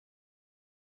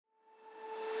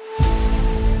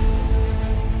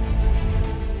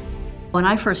When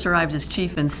I first arrived as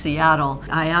chief in Seattle,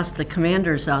 I asked the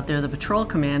commanders out there, the patrol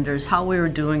commanders, how we were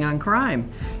doing on crime.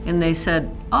 And they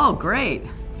said, "Oh, great,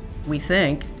 we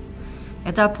think."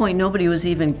 At that point, nobody was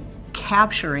even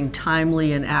capturing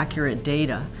timely and accurate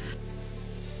data.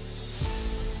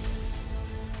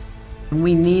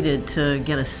 We needed to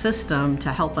get a system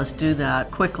to help us do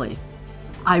that quickly.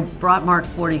 I brought Mark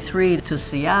 43 to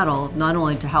Seattle, not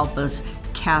only to help us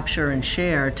capture and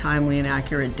share timely and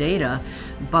accurate data,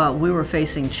 but we were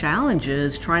facing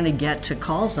challenges trying to get to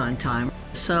calls on time.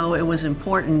 So it was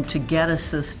important to get a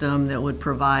system that would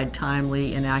provide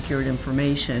timely and accurate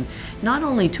information, not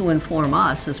only to inform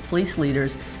us as police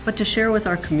leaders, but to share with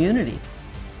our community.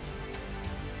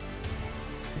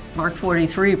 Mark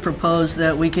 43 proposed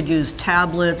that we could use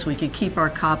tablets, we could keep our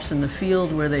cops in the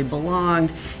field where they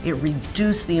belonged. It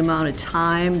reduced the amount of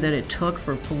time that it took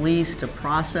for police to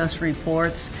process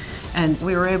reports, and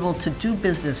we were able to do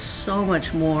business so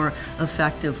much more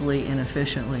effectively and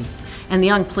efficiently. And the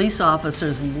young police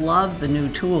officers loved the new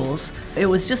tools. It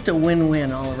was just a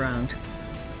win-win all around.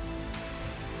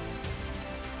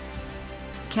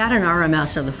 CAD and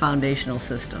RMS are the foundational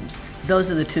systems.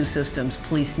 Those are the two systems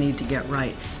police need to get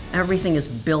right. Everything is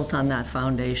built on that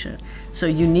foundation. So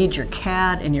you need your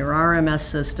CAD and your RMS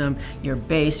system, your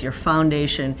base, your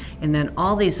foundation, and then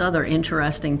all these other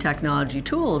interesting technology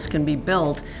tools can be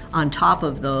built on top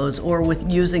of those or with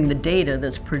using the data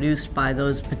that's produced by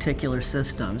those particular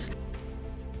systems.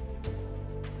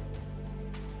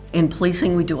 In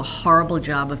policing, we do a horrible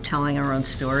job of telling our own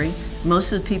story.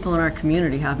 Most of the people in our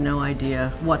community have no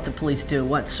idea what the police do,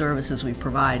 what services we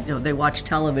provide. You know, they watch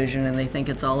television and they think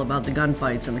it's all about the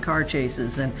gunfights and the car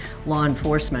chases and law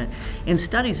enforcement. And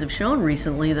studies have shown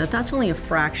recently that that's only a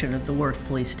fraction of the work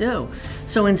police do.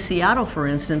 So in Seattle, for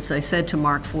instance, I said to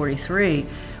Mark 43,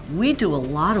 we do a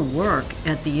lot of work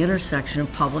at the intersection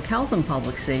of public health and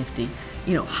public safety.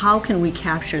 You know, how can we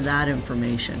capture that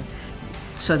information?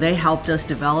 So they helped us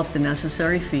develop the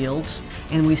necessary fields,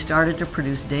 and we started to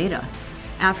produce data.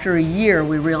 After a year,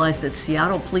 we realized that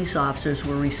Seattle police officers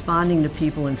were responding to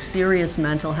people in serious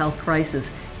mental health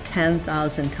crisis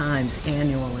 10,000 times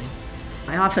annually.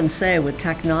 I often say with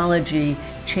technology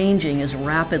changing as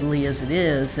rapidly as it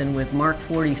is, and with Mark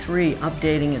 43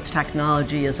 updating its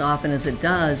technology as often as it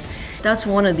does, that's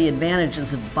one of the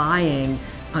advantages of buying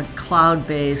a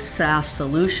cloud-based SaaS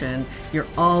solution. You're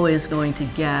always going to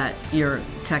get your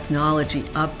technology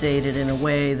updated in a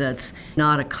way that's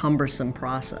not a cumbersome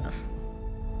process.